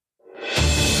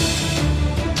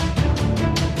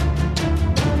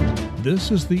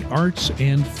This is the Arts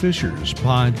and Fishers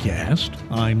podcast.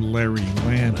 I'm Larry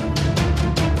Lanham.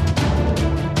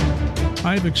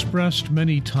 I've expressed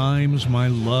many times my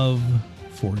love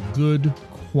for good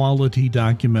quality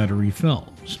documentary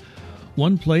films.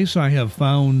 One place I have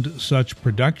found such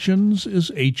productions is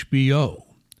HBO.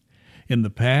 In the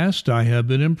past, I have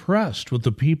been impressed with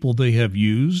the people they have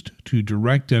used to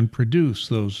direct and produce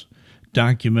those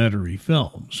documentary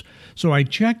films. So I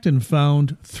checked and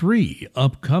found 3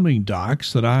 upcoming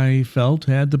docs that I felt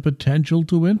had the potential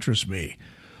to interest me.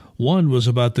 One was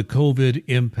about the COVID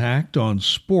impact on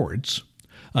sports,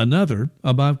 another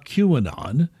about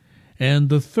QAnon, and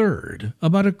the third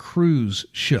about a cruise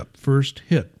ship first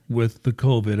hit with the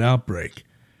COVID outbreak.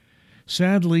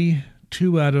 Sadly,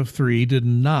 2 out of 3 did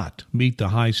not meet the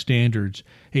high standards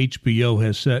HBO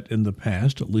has set in the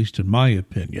past, at least in my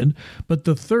opinion, but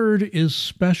the third is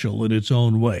special in its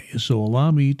own way, so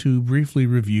allow me to briefly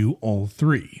review all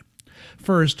 3.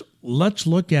 First, let's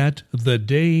look at The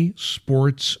Day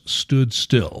Sports Stood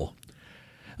Still.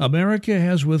 America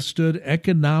has withstood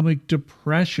economic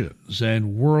depressions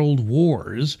and world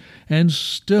wars and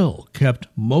still kept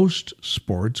most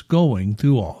sports going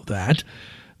through all that.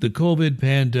 The COVID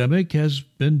pandemic has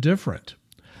been different.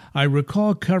 I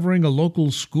recall covering a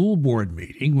local school board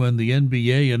meeting when the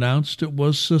NBA announced it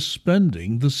was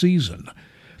suspending the season.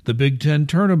 The Big Ten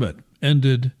tournament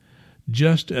ended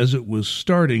just as it was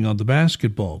starting on the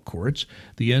basketball courts.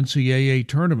 The NCAA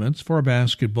tournaments for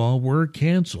basketball were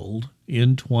canceled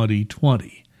in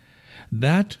 2020.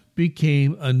 That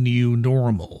became a new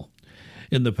normal.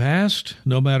 In the past,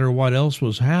 no matter what else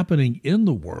was happening in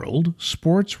the world,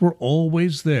 sports were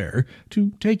always there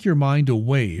to take your mind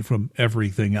away from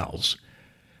everything else.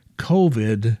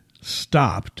 COVID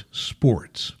stopped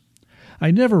sports.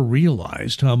 I never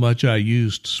realized how much I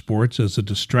used sports as a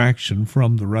distraction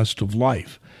from the rest of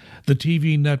life. The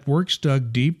TV networks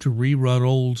dug deep to rerun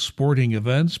old sporting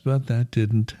events, but that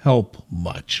didn't help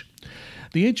much.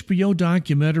 The HBO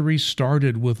documentary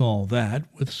started with all that,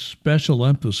 with special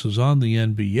emphasis on the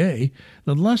NBA.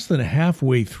 Then less than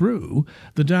halfway through,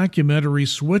 the documentary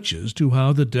switches to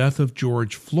how the death of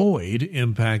George Floyd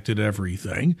impacted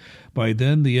everything. By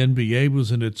then, the NBA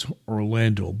was in its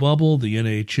Orlando bubble, the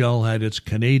NHL had its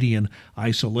Canadian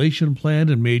isolation plan,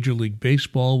 and Major League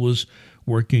Baseball was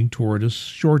working toward a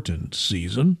shortened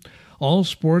season. All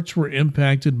sports were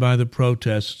impacted by the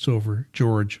protests over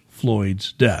George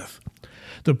Floyd's death.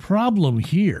 The problem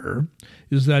here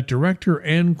is that director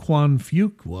Antoine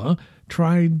Fuqua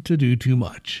tried to do too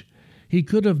much. He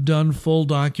could have done full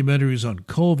documentaries on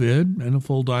COVID and a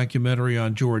full documentary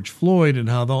on George Floyd and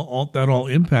how that all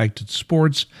impacted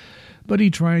sports, but he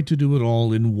tried to do it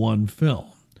all in one film.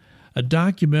 A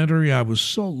documentary I was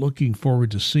so looking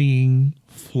forward to seeing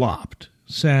flopped.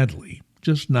 Sadly,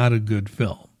 just not a good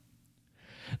film.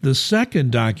 The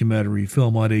second documentary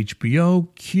film on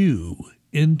HBO, Q,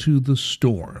 Into the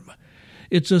Storm.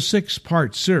 It's a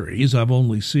 6-part series. I've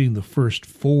only seen the first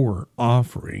 4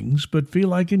 offerings, but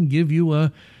feel I can give you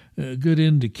a good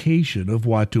indication of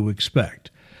what to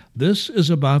expect. This is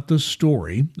about the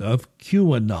story of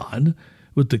QAnon,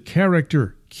 with the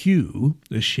character Q,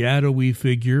 the shadowy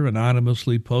figure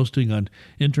anonymously posting on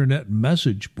internet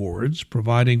message boards,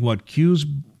 providing what Q's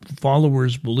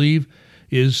followers believe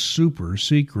is super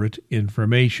secret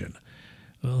information.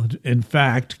 In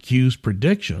fact, Q's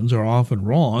predictions are often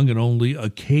wrong and only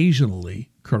occasionally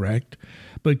correct,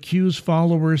 but Q's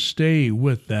followers stay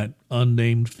with that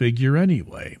unnamed figure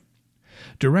anyway.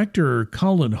 Director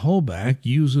Cullen Hoback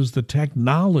uses the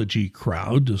technology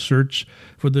crowd to search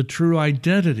for the true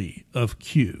identity of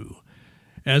Q.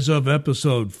 As of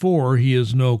episode 4, he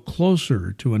is no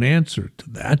closer to an answer to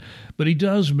that, but he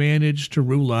does manage to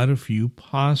rule out a few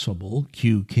possible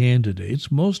Q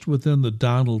candidates, most within the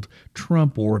Donald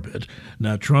Trump orbit.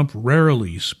 Now, Trump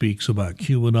rarely speaks about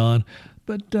QAnon,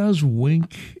 but does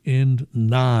wink and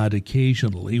nod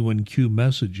occasionally when Q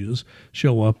messages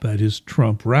show up at his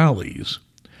Trump rallies.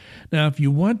 Now, if you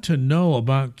want to know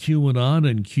about QAnon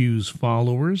and Q's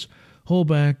followers,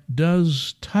 Hoback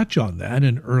does touch on that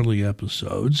in early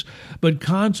episodes, but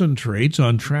concentrates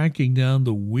on tracking down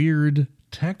the weird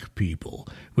tech people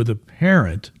with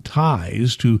apparent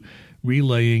ties to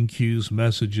relaying Q's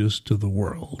messages to the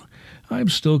world. I'm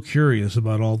still curious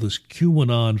about all this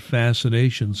QAnon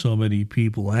fascination so many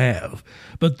people have,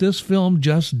 but this film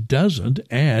just doesn't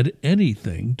add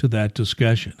anything to that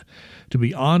discussion. To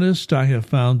be honest, I have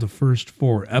found the first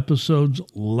 4 episodes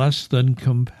less than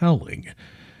compelling.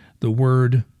 The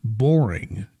word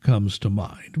boring comes to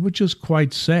mind, which is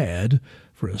quite sad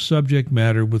for a subject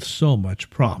matter with so much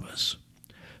promise.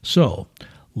 So,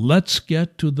 let's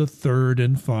get to the third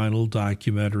and final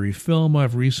documentary film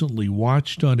I've recently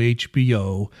watched on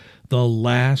HBO, The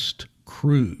Last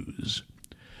Cruise.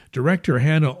 Director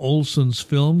Hannah Olsen's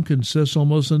film consists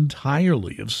almost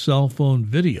entirely of cell phone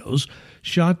videos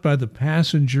shot by the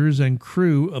passengers and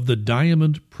crew of the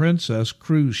Diamond Princess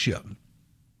cruise ship.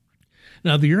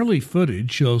 Now, the early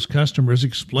footage shows customers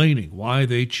explaining why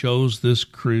they chose this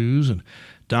cruise and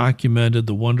documented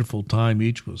the wonderful time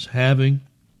each was having.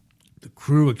 The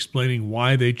crew explaining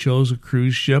why they chose a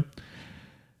cruise ship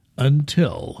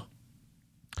until...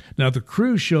 Now, the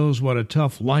crew shows what a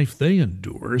tough life they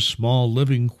endure: small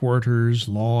living quarters,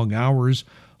 long hours,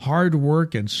 hard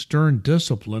work, and stern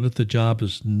discipline if the job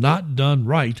is not done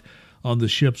right on the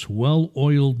ship's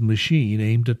well-oiled machine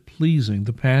aimed at pleasing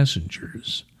the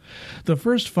passengers. The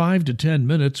first 5 to 10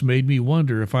 minutes made me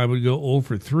wonder if I would go 0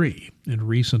 for 3 in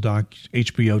recent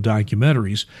HBO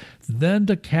documentaries. Then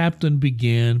the captain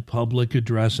began public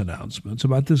address announcements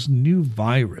about this new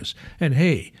virus. And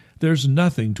hey, there's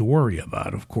nothing to worry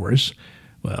about, of course.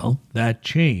 Well, that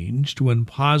changed when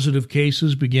positive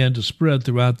cases began to spread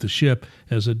throughout the ship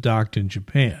as it docked in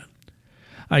Japan.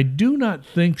 I do not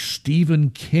think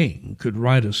Stephen King could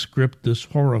write a script this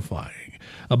horrifying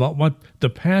about what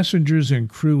the passengers and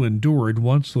crew endured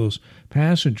once those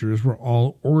passengers were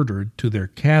all ordered to their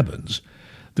cabins.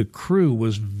 The crew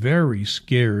was very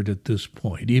scared at this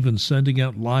point, even sending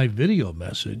out live video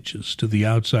messages to the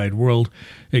outside world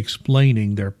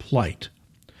explaining their plight.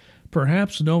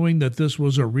 Perhaps knowing that this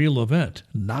was a real event,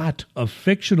 not a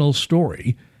fictional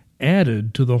story,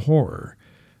 added to the horror.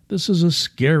 This is a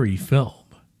scary film.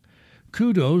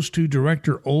 Kudos to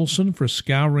director Olsen for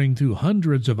scouring through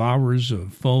hundreds of hours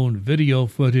of phone video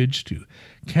footage to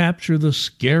capture the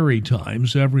scary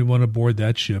times everyone aboard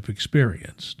that ship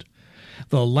experienced.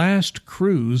 The Last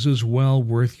Cruise is well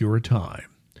worth your time.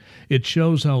 It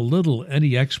shows how little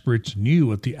any experts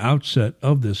knew at the outset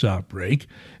of this outbreak.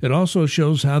 It also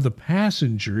shows how the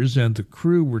passengers and the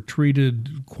crew were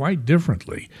treated quite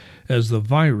differently as the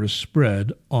virus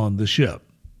spread on the ship.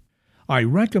 I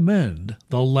recommend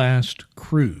The Last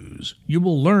Cruise. You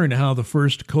will learn how the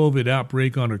first COVID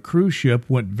outbreak on a cruise ship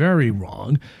went very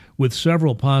wrong, with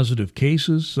several positive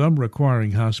cases, some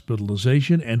requiring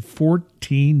hospitalization, and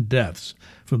 14 deaths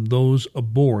from those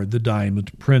aboard the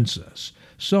Diamond Princess.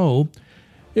 So,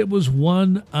 it was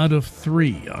 1 out of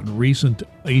 3 on recent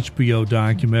HBO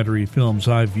documentary films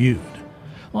I've viewed.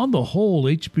 On the whole,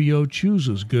 HBO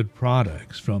chooses good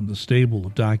products from the stable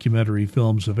of documentary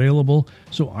films available,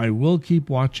 so I will keep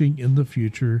watching in the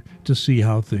future to see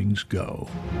how things go.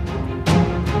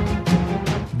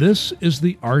 This is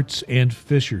the Arts and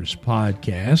Fishers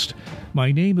podcast.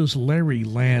 My name is Larry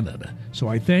Lannon, so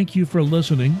I thank you for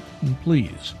listening, and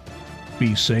please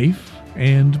be safe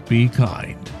and be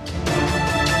kind.